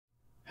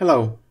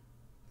Hello!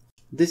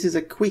 This is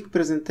a quick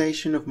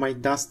presentation of my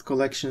dust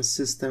collection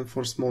system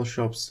for small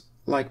shops,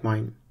 like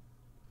mine.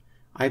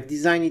 I've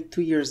designed it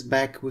 2 years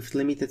back with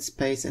limited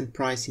space and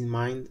price in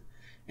mind,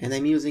 and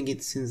I'm using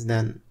it since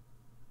then.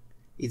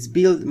 It's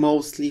built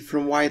mostly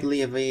from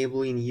widely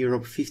available in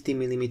Europe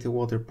 50mm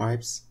water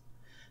pipes.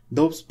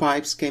 Those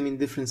pipes came in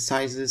different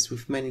sizes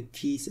with many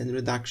teeth and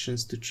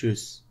reductions to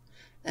choose,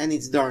 and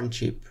it's darn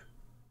cheap.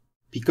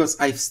 Because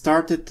I've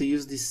started to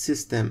use this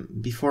system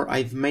before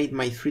I've made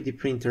my 3D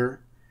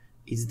printer,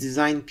 it's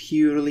designed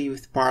purely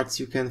with parts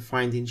you can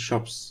find in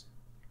shops.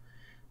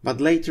 But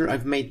later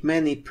I've made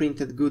many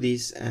printed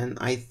goodies and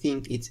I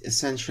think it's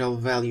essential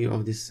value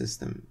of this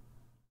system.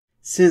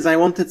 Since I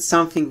wanted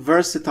something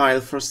versatile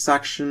for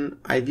suction,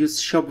 I've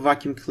used shop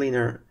vacuum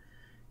cleaner.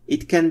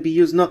 It can be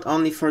used not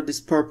only for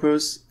this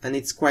purpose and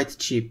it's quite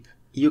cheap.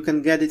 You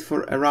can get it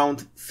for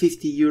around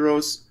 50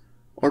 euros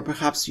or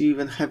perhaps you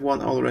even have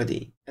one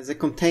already. As a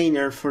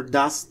container for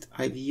dust,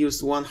 I've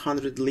used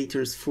 100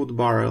 liters food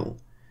barrel.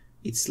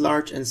 It's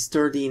large and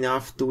sturdy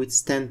enough to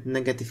withstand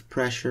negative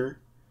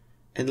pressure,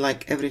 and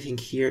like everything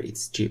here,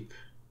 it's cheap.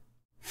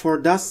 For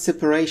dust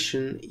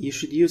separation, you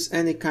should use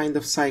any kind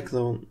of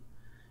cyclone.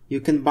 You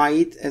can buy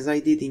it, as I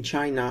did in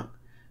China,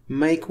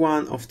 make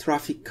one of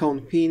traffic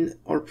cone pin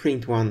or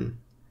print one.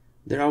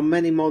 There are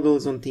many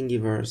models on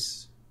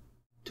Thingiverse.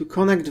 To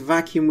connect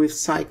vacuum with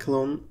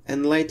cyclone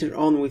and later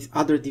on with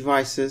other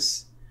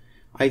devices,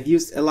 I've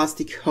used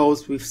elastic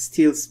hose with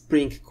steel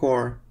spring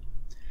core.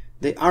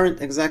 They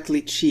aren't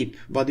exactly cheap,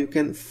 but you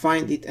can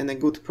find it at a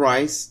good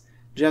price.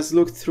 Just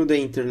look through the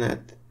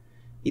internet.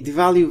 It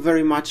varies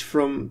very much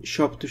from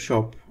shop to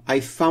shop. I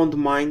found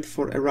mine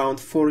for around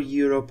 4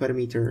 euro per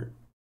meter.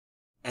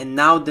 And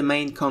now the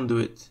main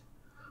conduit.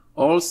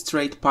 All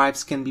straight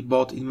pipes can be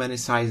bought in many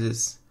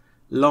sizes.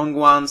 Long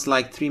ones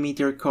like 3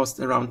 meter cost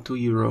around 2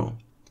 euro.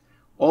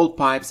 All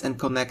pipes and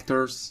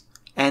connectors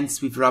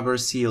ends with rubber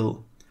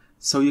seal,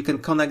 so you can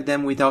connect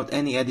them without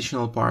any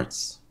additional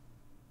parts.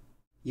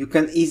 You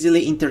can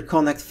easily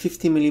interconnect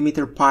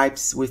 50mm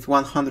pipes with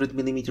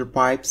 100mm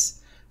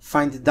pipes,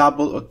 find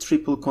double or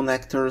triple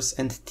connectors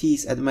and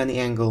teeth at many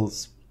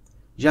angles.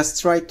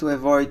 Just try to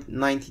avoid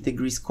 90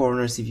 degrees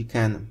corners if you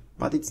can,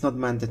 but it's not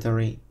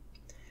mandatory.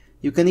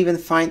 You can even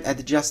find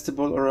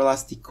adjustable or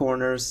elastic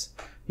corners.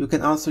 You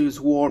can also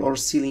use wall or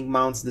ceiling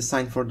mounts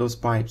designed for those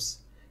pipes.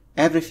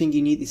 Everything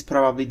you need is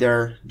probably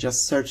there,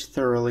 just search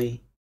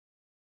thoroughly.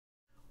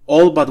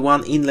 All but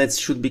one inlets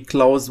should be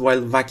closed while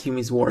vacuum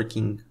is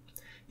working.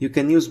 You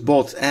can use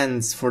both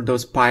ends for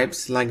those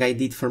pipes like I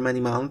did for many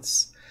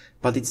months,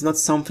 but it's not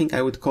something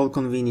I would call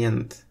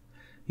convenient.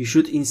 You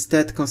should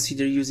instead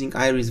consider using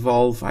iris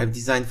valve I've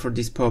designed for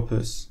this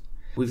purpose.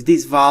 With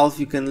this valve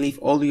you can leave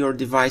all your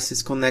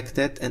devices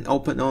connected and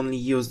open only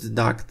used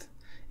duct.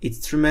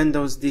 It's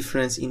tremendous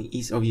difference in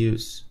ease of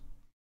use.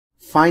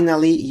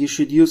 Finally, you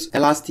should use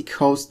elastic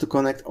hose to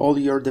connect all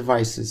your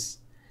devices.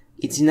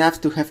 It's enough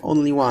to have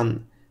only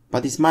one,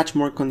 but it's much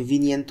more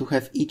convenient to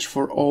have each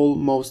for all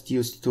most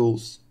used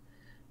tools.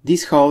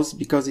 This hose,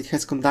 because it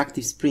has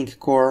conductive spring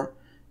core,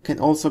 can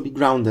also be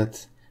grounded,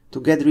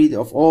 to get rid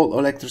of all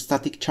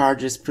electrostatic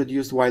charges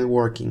produced while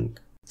working.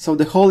 So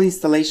the whole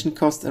installation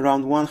costs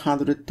around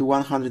 100 to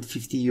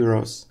 150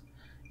 euros.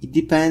 It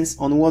depends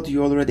on what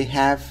you already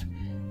have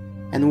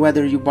and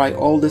whether you buy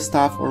all the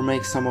stuff or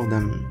make some of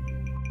them.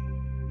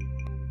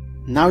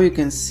 Now you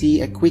can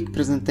see a quick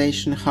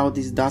presentation how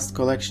this dust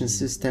collection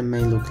system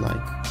may look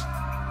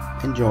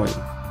like. Enjoy!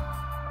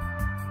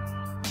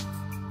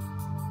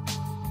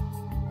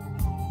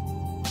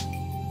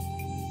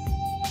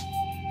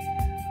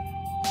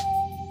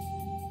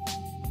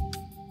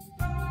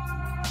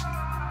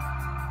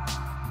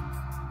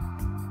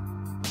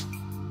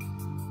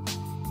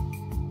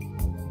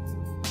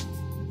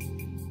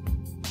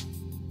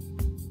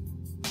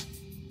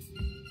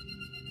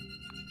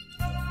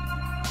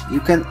 You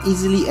can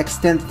easily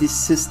extend this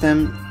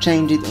system,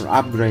 change it or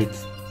upgrade.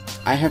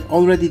 I have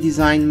already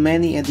designed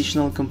many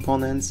additional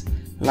components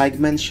like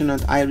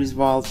mentioned iris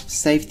valve,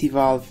 safety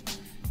valve,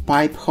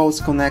 pipe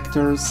hose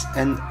connectors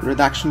and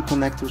reduction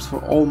connectors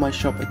for all my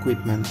shop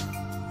equipment.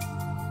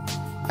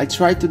 I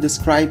try to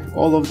describe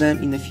all of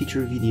them in the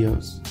future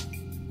videos.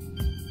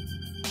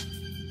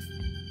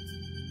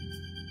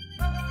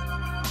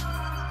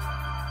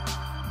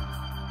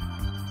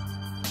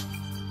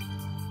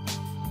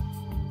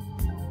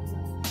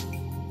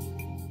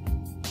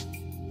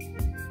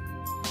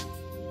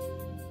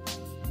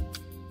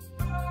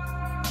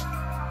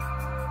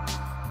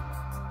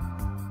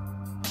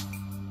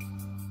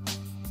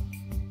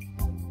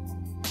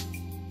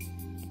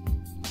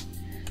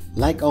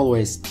 Like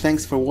always,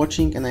 thanks for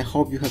watching and I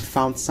hope you have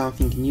found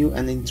something new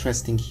and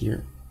interesting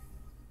here.